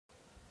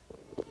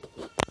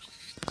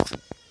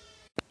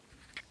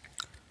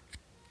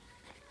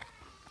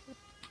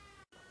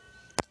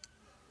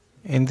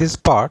In this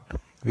part,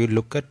 we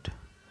look at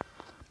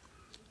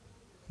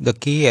the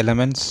key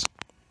elements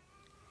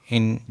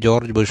in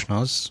George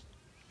Bushnell's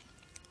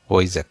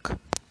Woyzeck.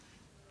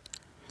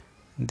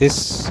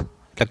 This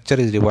lecture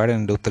is divided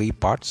into 3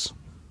 parts.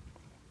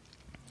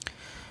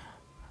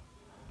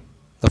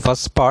 The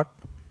first part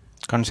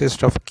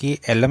consists of key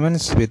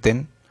elements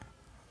within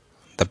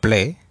the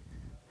play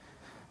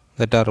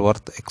that are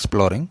worth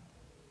exploring.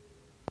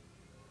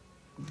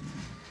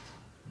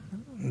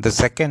 The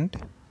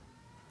second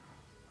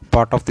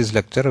part of this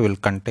lecture will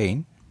contain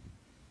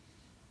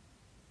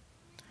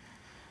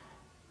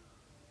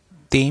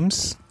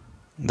themes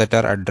that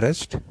are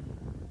addressed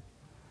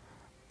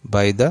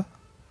by the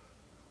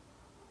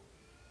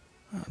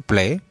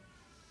play.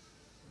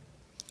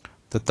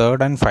 The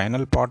third and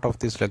final part of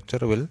this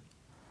lecture will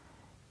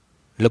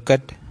look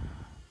at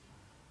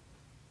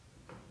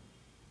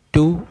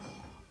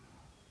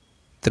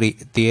three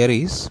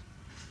theories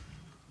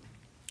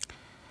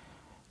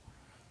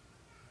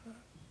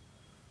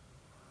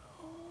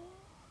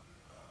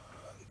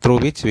through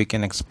which we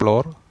can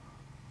explore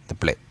the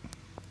play.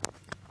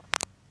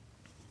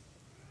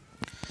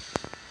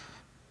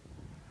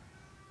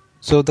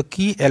 So the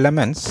key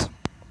elements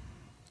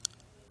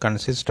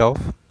consist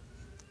of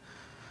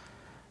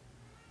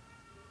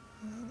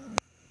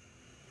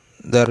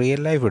the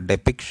real life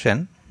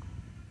depiction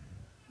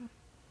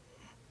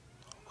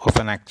of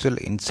an actual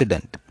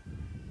incident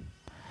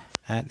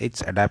and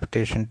its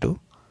adaptation to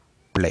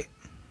play.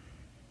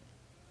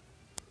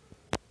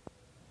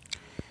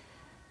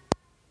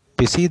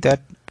 We see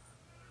that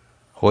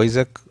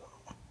Woyzeck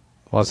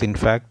was in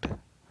fact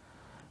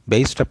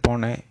based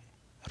upon a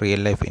real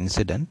life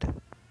incident,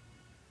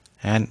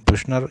 and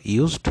Bushnell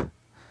used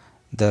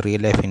the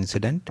real life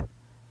incident to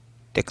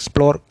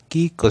explore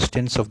key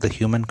questions of the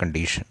human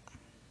condition.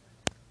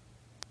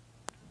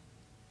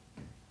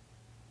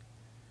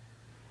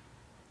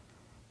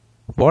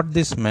 What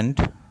this meant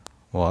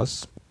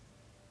was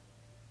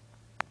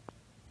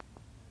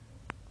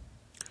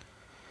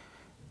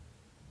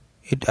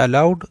it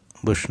allowed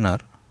Bushnell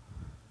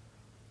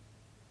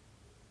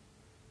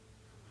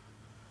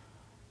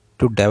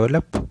to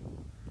develop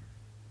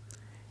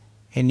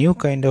a new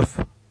kind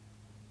of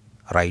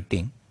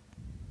writing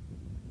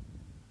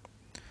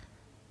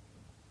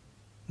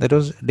that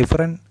was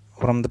different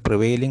from the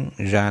prevailing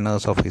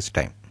genres of his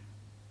time.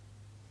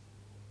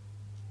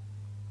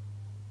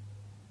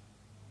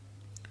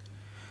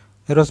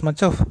 There was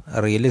much of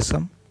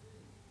realism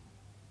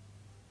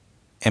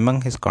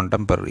among his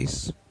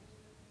contemporaries,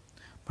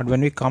 but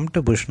when we come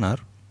to Bushnell,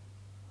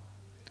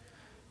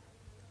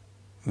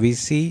 we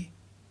see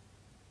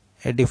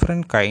a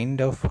different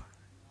kind of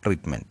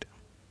treatment.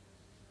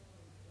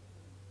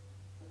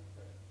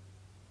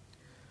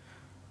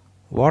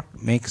 What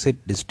makes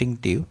it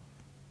distinctive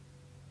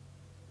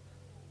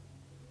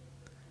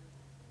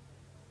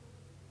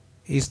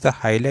is the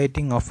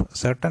highlighting of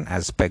certain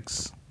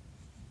aspects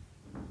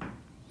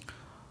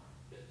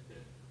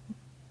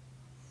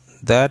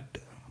that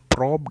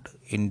probed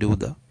into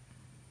the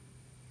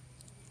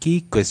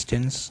key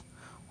questions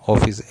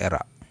of his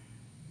era.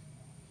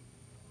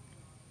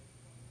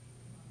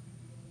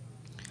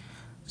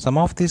 Some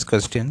of these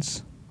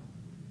questions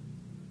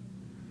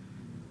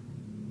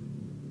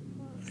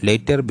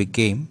later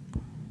became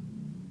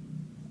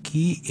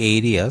key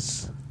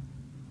areas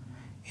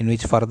in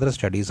which further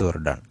studies were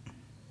done.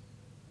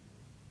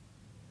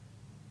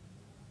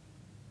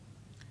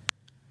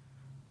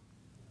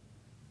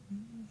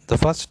 The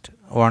first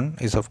one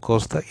is, of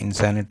course, the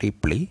insanity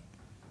plea,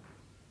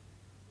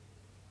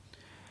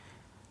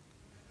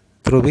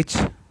 through which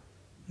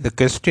the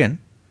question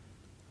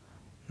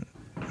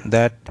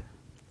that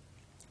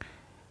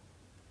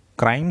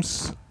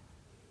crimes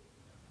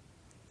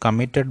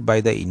committed by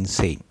the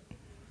insane,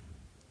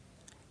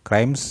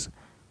 crimes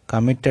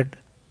committed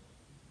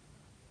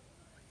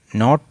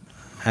not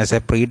as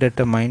a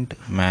predetermined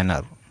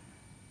manner,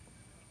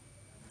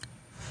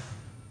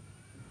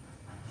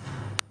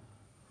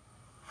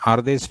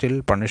 are they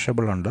still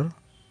punishable under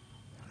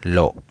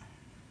law,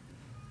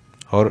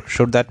 or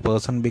should that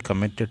person be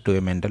committed to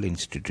a mental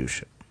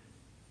institution?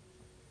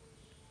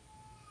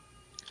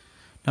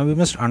 Now we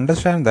must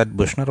understand that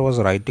Bushnell was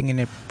writing in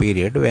a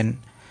period when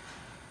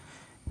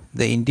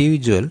the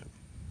individual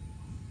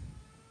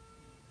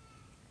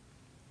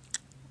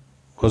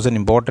was an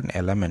important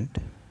element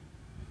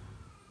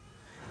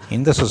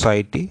in the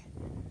society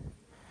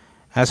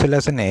as well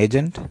as an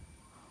agent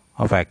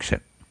of action.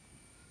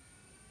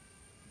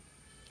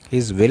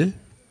 His will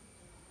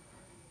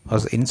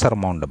was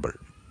insurmountable.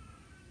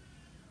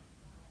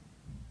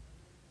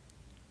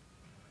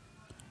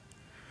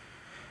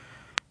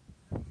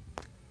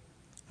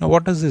 Now,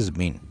 what does this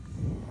mean?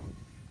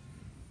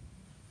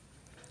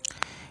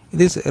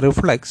 This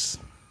reflects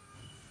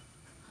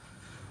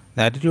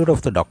the attitude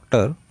of the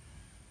doctor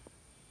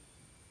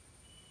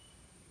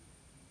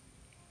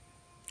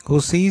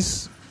who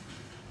sees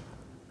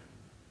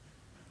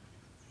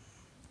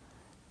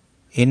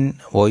in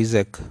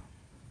Woyzeck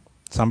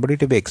somebody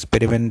to be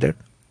experimented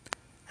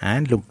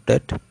and looked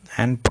at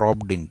and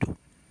probed into,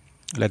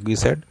 like we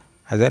said,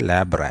 as a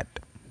lab rat.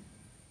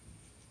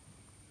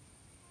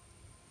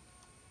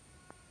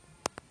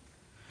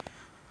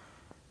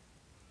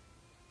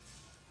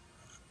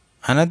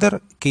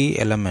 Another key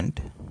element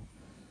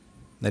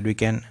that we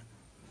can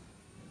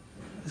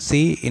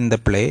see in the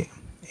play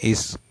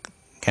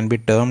can be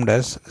termed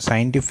as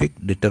scientific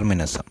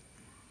determinism,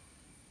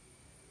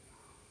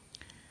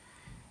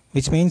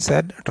 which means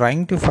that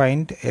trying to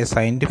find a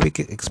scientific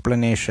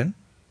explanation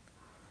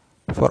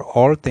for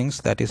all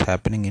things that is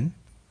happening in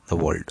the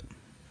world.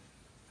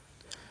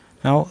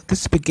 Now,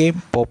 this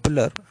became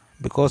popular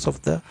because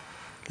of the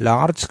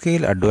large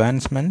scale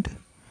advancement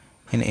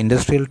in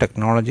industrial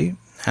technology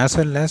as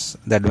well as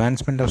the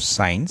advancement of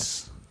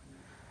science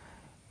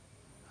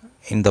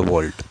in the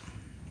world.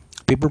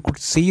 People could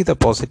see the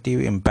positive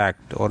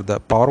impact or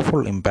the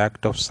powerful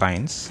impact of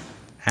science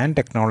and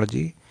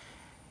technology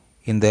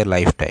in their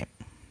lifetime.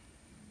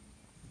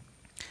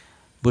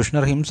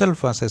 Buchner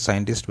himself was a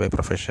scientist by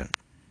profession,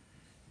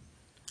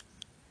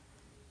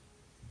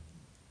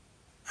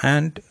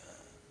 and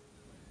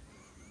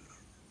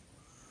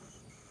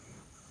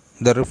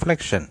the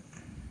reflection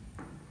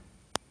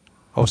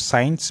of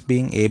science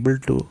being able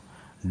to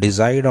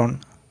decide on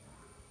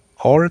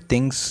all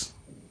things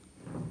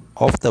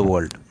of the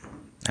world,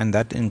 and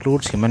that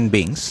includes human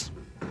beings,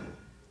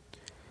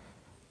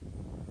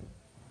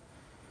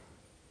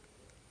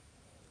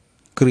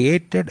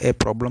 created a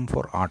problem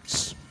for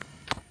arts.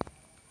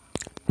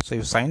 So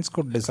if science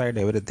could decide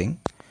everything,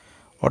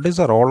 what is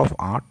the role of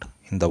art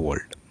in the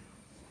world?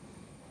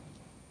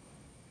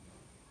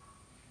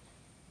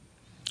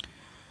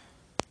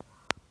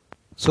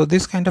 So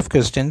these kind of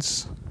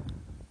questions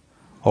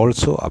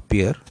also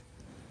appear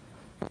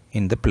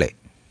in the play.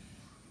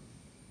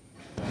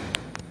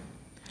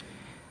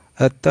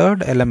 A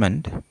third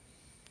element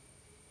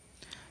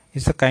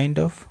is a kind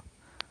of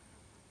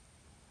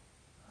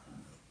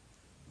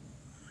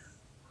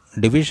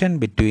division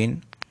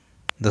between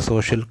the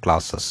social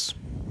classes.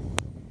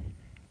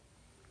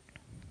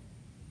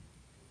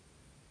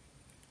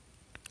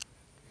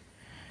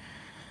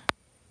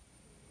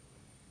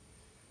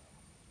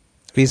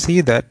 We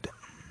see that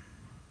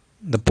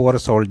the poor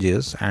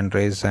soldiers,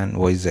 Andres and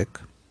Woyzeck,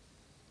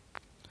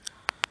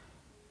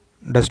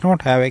 does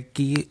not have a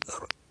key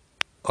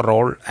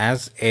role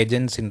as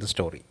agents in the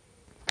story.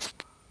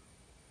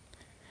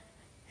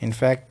 In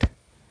fact,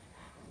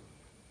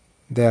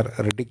 they are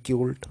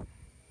ridiculed,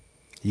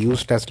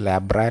 used as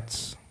lab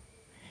rats,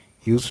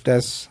 used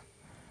as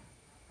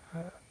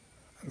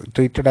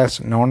treated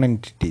as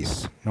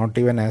non-entities, not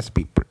even as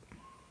people.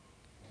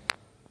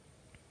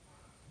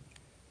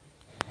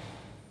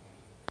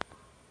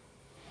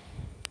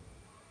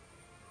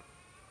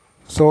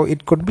 So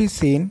it could be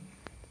seen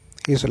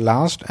his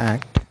last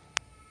act,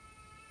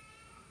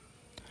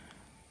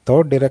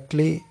 though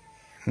directly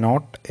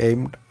not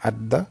aimed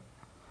at the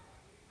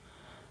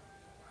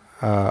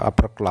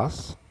upper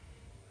class,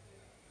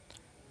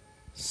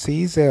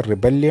 sees a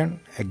rebellion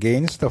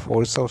against the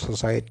force of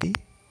society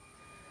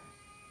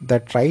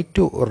that tried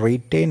to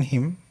retain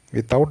him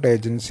without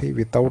agency,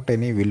 without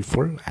any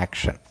willful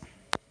action.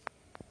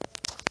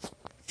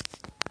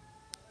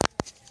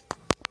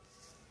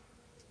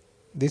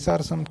 These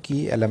are some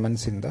key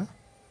elements in the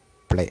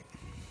play.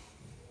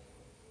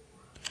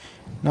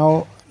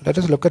 Now let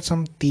us look at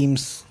some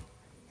themes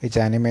which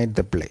animate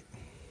the play.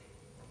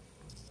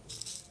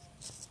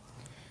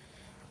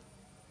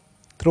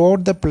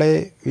 Throughout the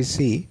play, we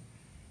see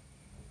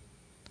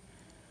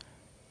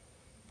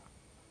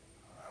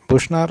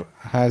Buchner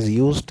has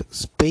used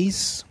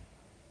space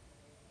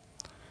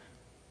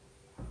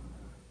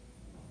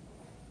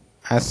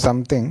as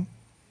something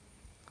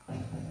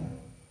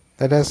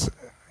that has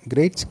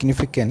great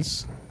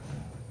significance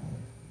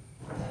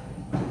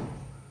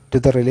to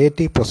the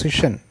relative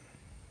position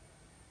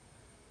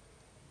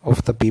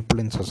of the people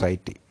in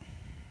society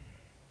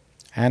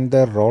and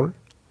their role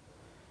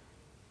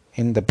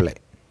in the play.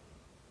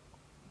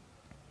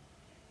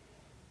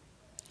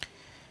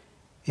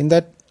 In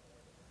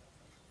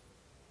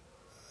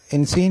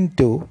scene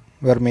 2,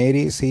 where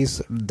Mary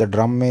sees the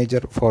drum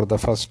major for the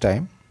first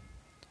time,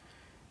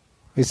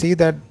 we see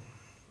that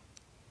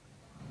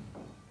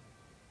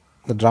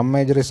the drum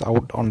major is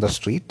out on the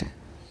street.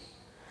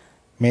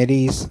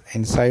 Mary is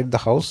inside the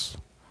house,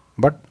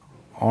 but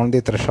on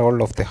the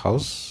threshold of the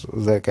house,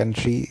 so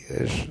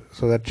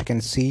that she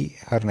can see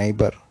her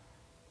neighbor.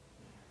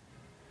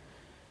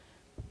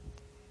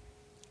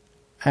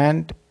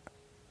 And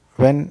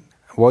when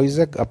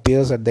Woyzeck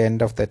appears at the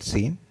end of that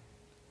scene,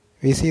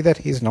 we see that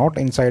he is not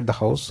inside the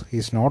house, he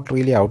is not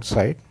really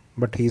outside,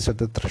 but he is at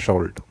the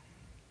threshold.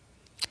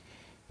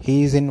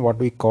 He is in what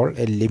we call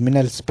a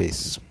liminal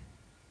space,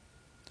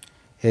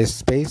 a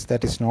space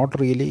that is not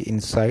really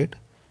inside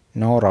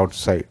nor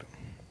outside,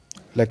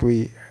 like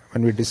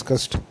when we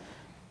discussed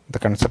the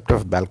concept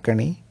of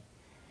balcony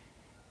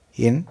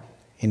in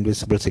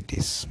Invisible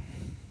Cities.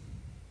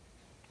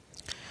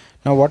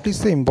 Now, what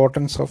is the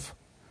importance of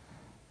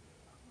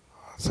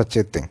such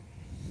a thing?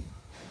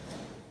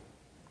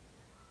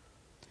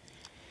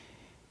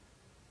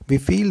 We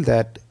feel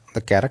that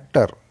the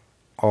character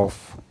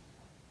of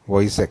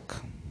Woyzeck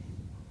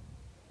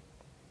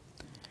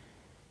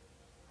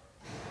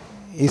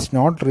is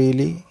not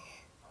really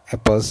a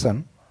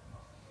person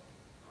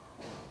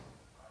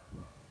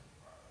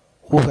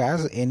who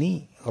has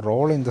any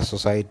role in the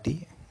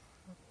society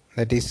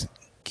that is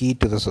key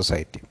to the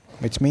society,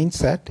 which means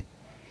that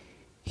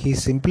he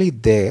is simply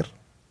there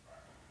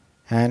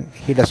and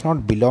he does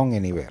not belong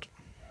anywhere.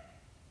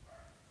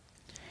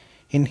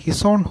 In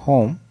his own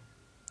home,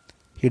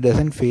 he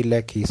doesn't feel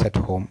like he's at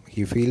home.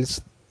 He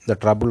feels the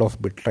trouble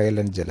of betrayal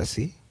and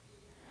jealousy.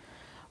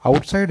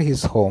 Outside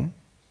his home,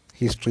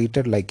 he's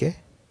treated like a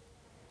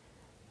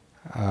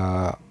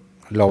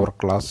lower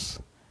class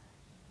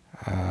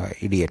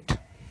idiot,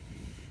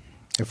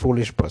 a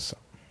foolish person.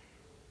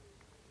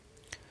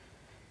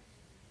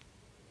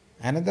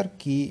 Another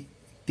key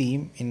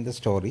theme in the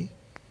story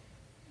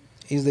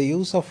is the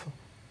use of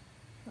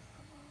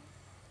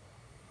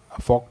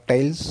folk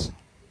tales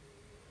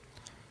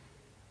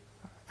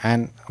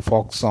and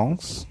folk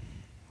songs,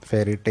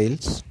 fairy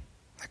tales,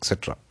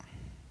 etc.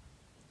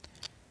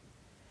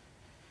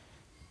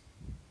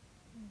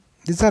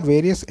 These are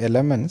various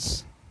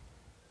elements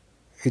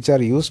which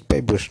are used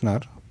by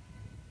Büchner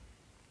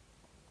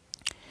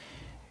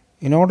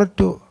in order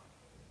to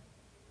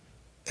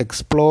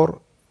explore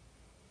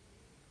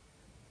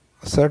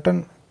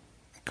certain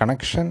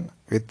connection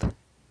with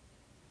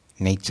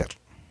nature.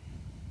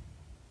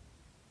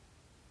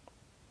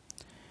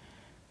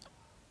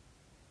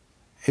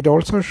 It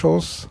also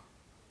shows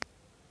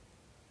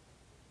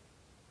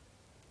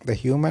the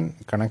human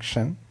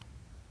connection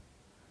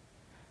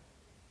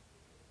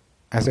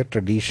as a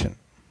tradition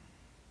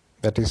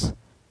that is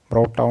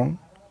brought down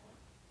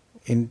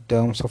in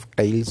terms of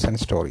tales and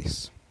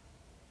stories.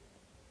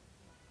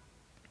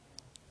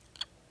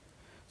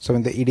 So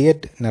when the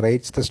idiot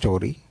narrates the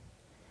story,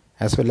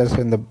 as well as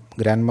when the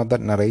grandmother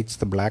narrates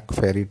the black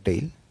fairy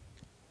tale,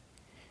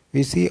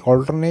 we see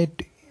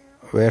alternate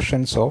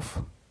versions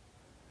of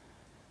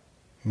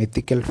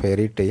mythical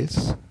fairy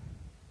tales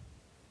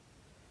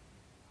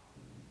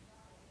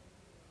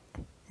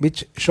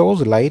which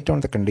shows light on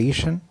the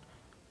condition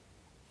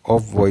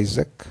of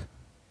Woyzeck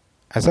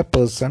as a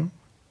person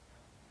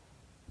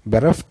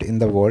bereft in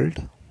the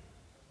world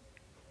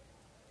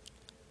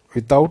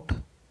without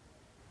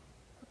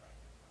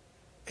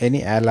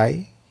any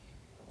ally,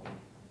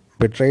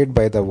 betrayed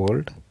by the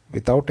world,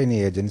 without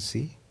any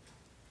agency,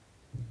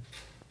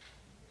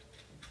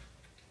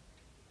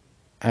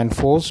 and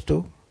forced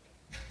to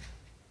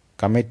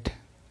commit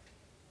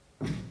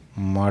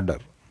murder.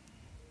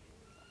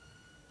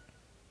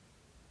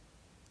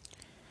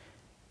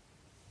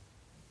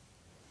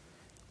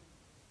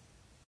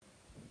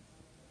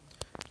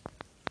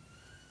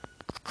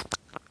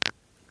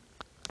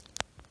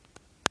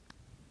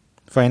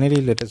 Finally,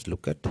 let us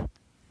look at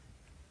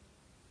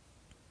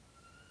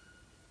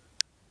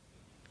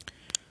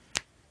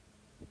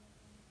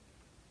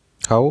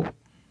how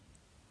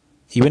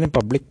even a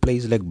public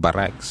place like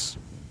barracks,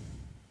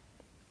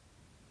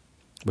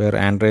 where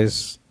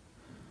Andres,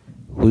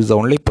 who is the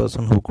only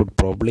person who could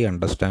probably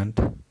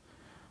understand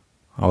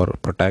our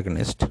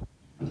protagonist,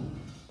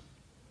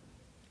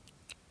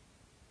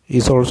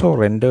 is also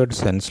rendered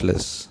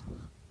senseless.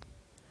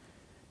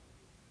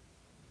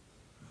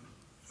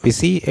 We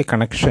see a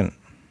connection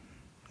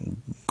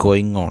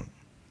going on.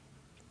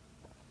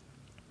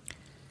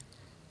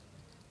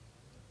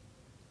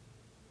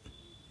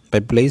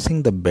 By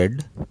placing the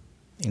bed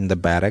in the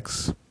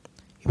barracks,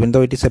 even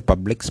though it is a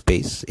public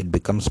space, it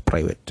becomes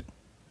private.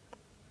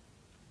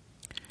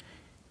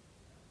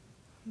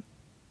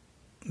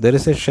 There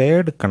is a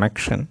shared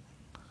connection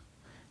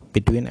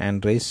between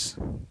Andres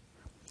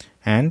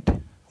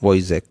and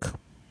Woyzeck,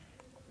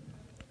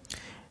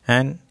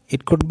 and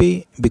it could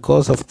be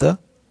because of the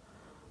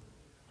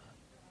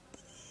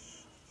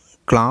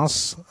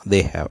class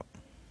they have.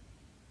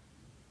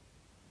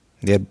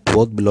 They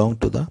both belong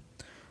to the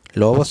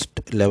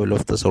lowest level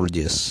of the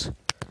soldiers.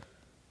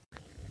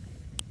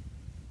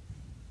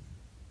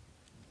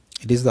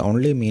 It is the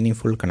only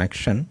meaningful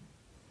connection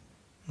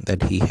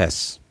that he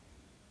has.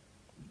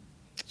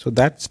 So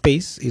that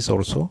space is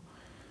also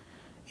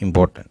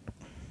important.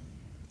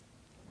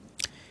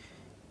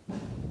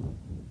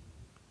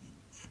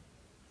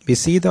 We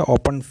see the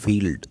open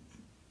field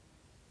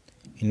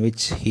in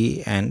which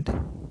he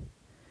and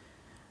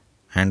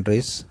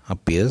Andres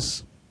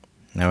appears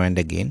now and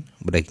again,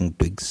 breaking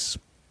twigs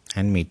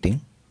and meeting.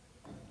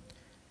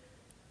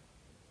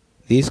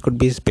 These could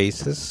be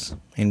spaces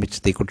in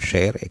which they could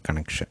share a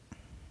connection.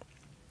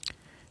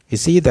 We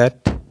see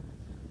that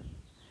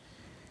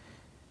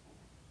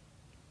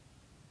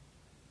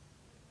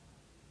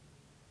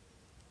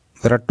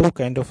there are two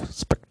kinds of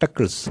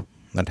spectacles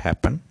that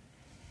happen.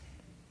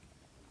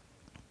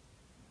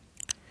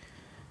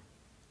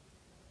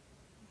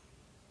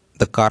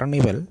 The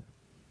carnival,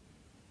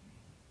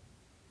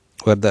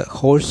 where the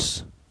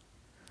horse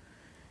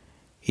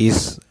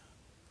is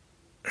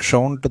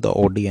shown to the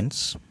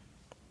audience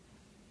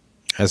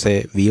as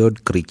a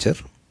weird creature.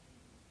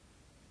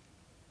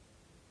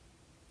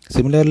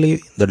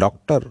 Similarly, the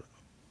doctor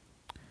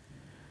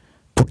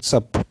puts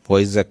up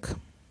Woyzeck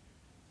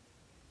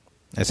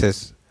as a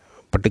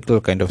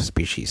particular kind of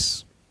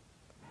species,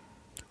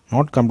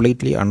 not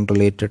completely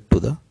unrelated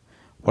to the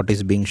what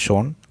is being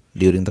shown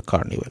during the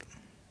carnival.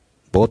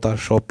 Both are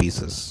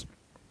showpieces.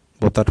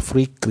 Both are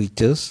freak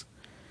creatures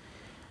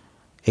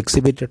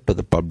exhibited to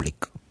the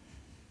public.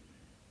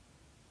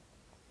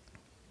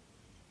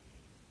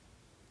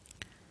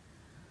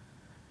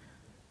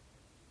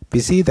 We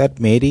see that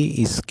Mary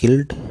is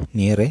killed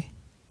near a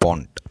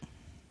pond.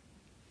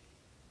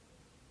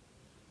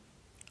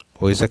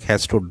 Woyzeck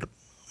has to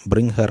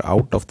bring her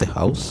out of the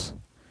house,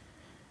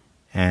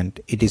 and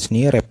it is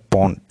near a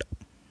pond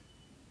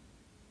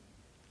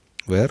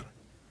where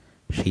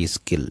she is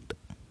killed.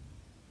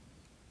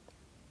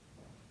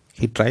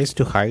 He tries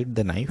to hide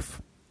the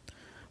knife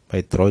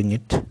by throwing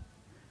it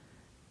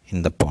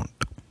in the pond,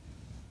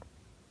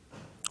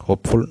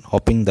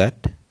 hoping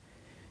that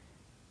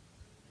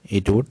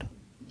it would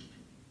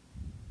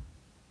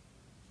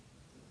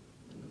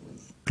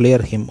clear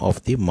him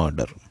of the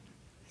murder,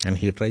 and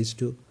he tries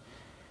to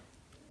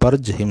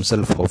purge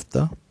himself of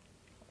the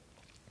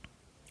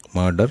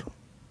murder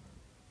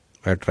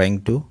by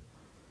trying to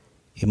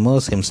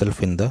immerse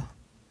himself in the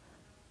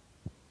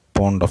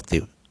pond of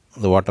the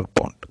water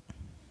pond.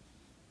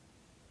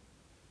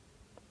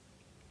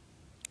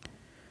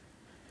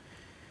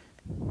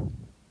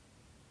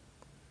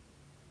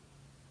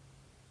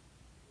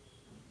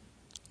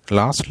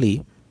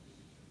 Lastly,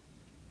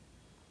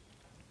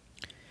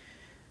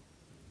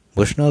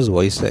 Bushner's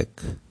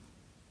Woyzeck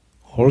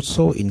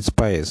also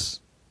inspires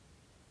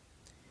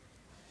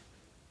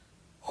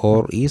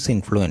or is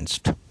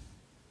influenced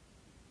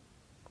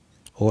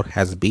or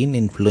has been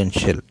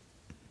influential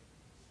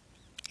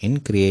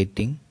in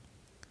creating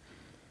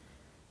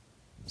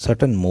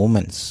certain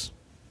movements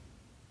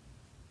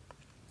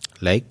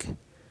like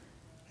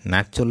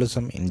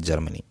naturalism in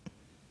Germany.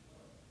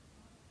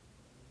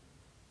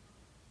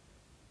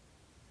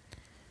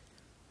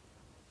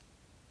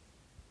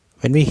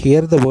 When we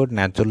hear the word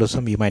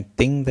naturalism, you might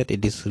think that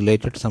it is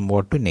related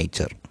somewhat to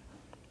nature,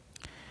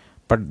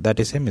 but that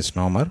is a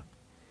misnomer.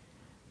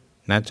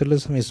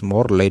 Naturalism is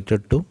more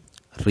related to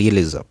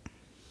realism.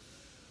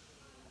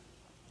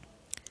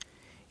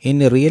 In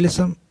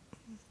realism,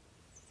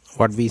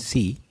 what we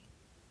see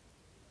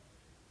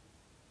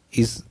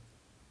is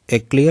a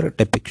clear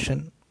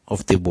depiction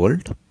of the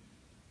world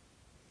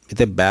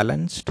with a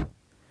balanced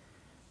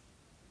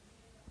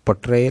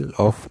portrayal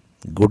of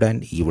good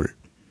and evil.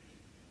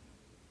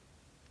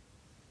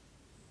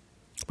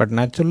 But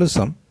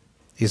naturalism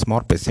is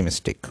more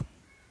pessimistic.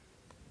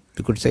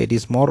 You could say it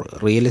is more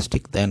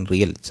realistic than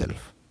real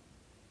itself.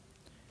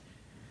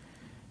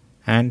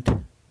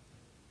 And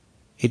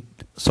it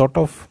sort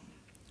of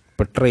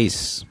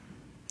portrays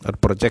or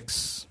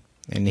projects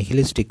a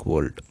nihilistic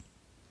world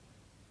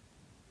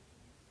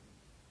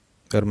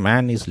where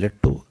man is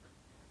led to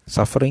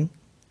suffering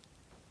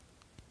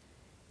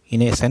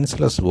in a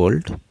senseless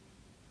world,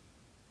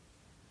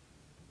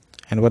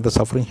 and where the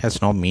suffering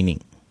has no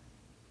meaning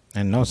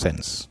and no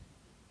sense.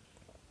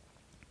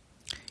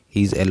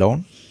 He is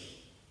alone.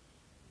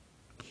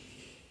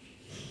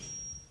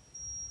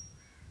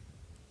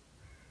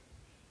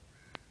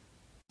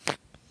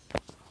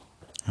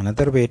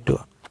 Another way to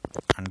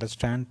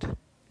understand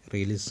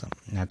realism,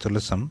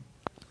 naturalism,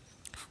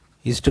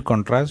 is to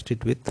contrast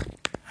it with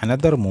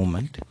another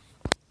movement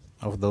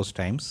of those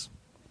times,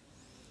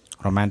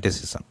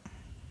 Romanticism.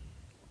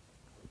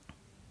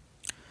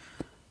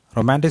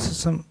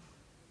 Romanticism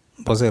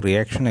was a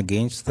reaction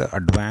against the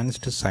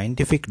advanced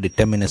scientific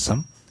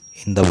determinism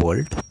in the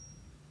world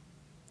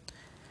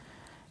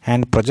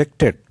and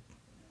projected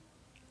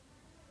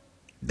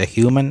the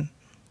human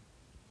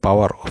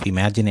power of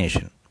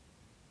imagination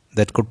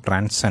that could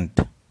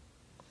transcend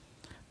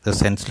the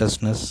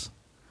senselessness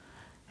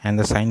and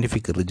the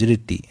scientific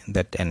rigidity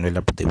that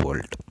enveloped the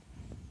world.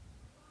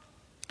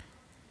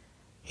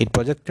 It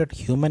projected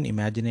human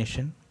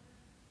imagination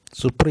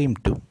supreme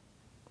to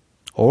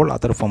all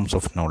other forms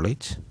of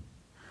knowledge,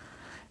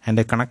 and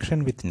a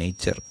connection with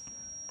nature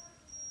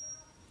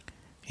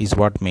is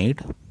what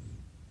made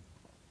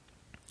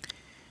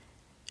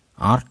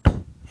art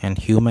and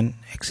human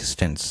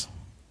existence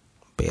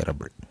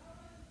bearable.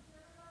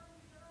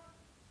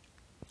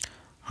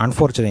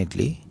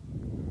 Unfortunately,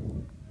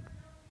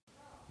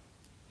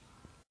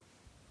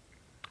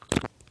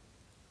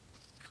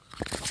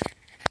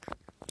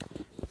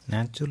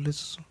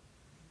 naturalism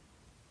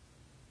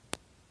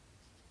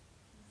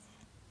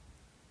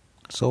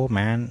saw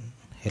man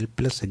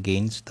helpless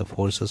against the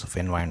forces of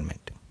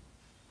environment,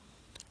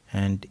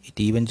 and it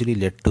eventually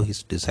led to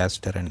his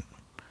disaster and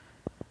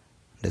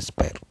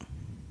despair.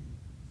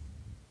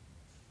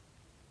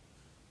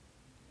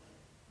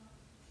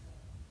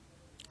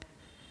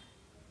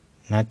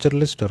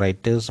 Naturalist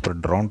writers were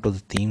drawn to the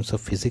themes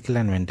of physical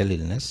and mental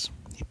illness,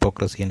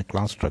 hypocrisy, and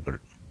class struggle.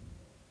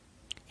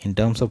 In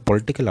terms of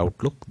political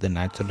outlook, the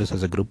naturalists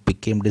as a group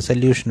became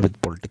disillusioned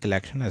with political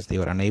action as they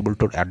were unable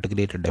to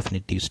articulate a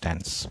definitive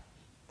stance.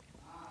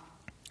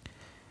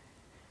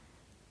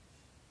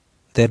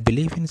 Their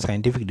belief in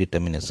scientific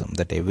determinism,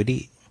 that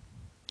every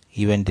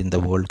event in the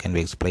world can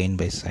be explained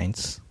by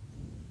science.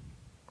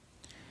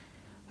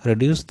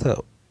 Reduce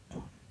the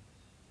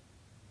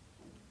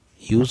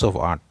use of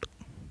art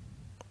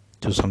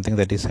to something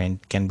that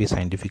can be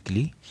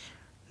scientifically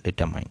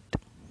determined.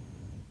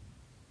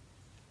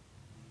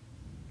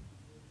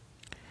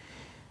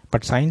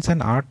 But science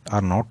and art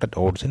are not at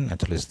odds in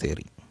naturalist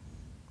theory.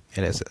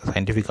 A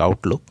scientific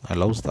outlook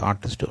allows the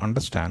artist to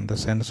understand the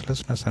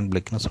senselessness and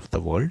bleakness of the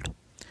world,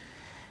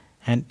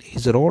 and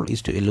his role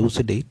is to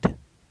elucidate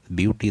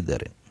beauty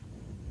therein.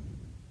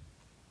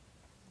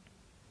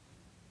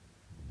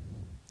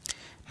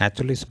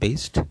 Naturalist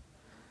based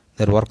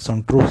their works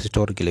on true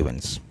historical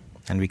events,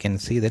 and we can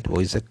see that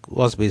Woyzeck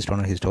was based on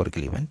a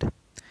historical event.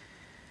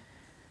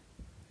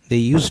 They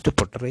used to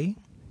portray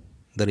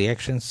the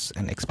reactions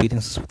and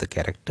experiences of the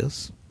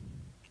characters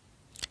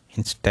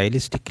in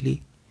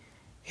stylistically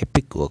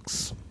epic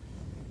works.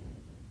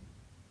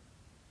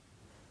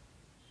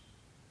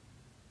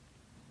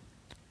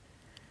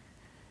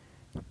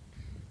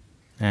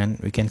 And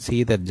we can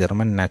see that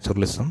German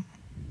naturalism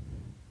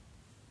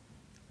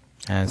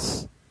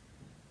as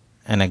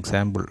an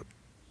example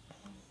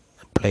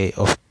play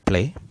of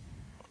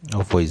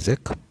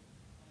Woyzeck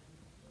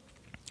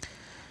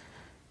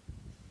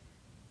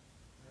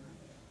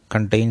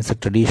contains a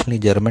traditionally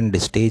German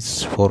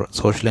distaste for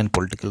social and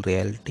political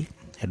reality,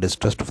 a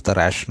distrust of the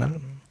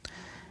rational,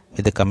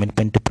 with a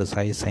commitment to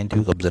precise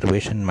scientific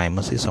observation and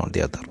mimesis on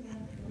the other.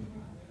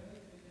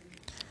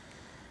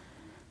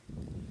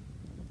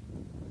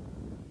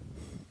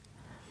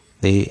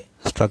 They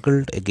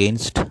struggled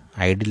against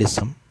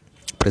idealism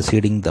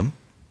preceding them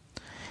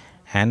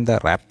and the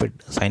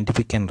rapid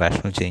scientific and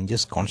rational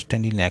changes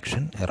constantly in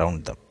action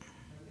around them.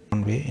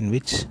 One way in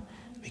which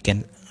we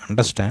can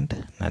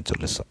understand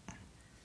naturalism.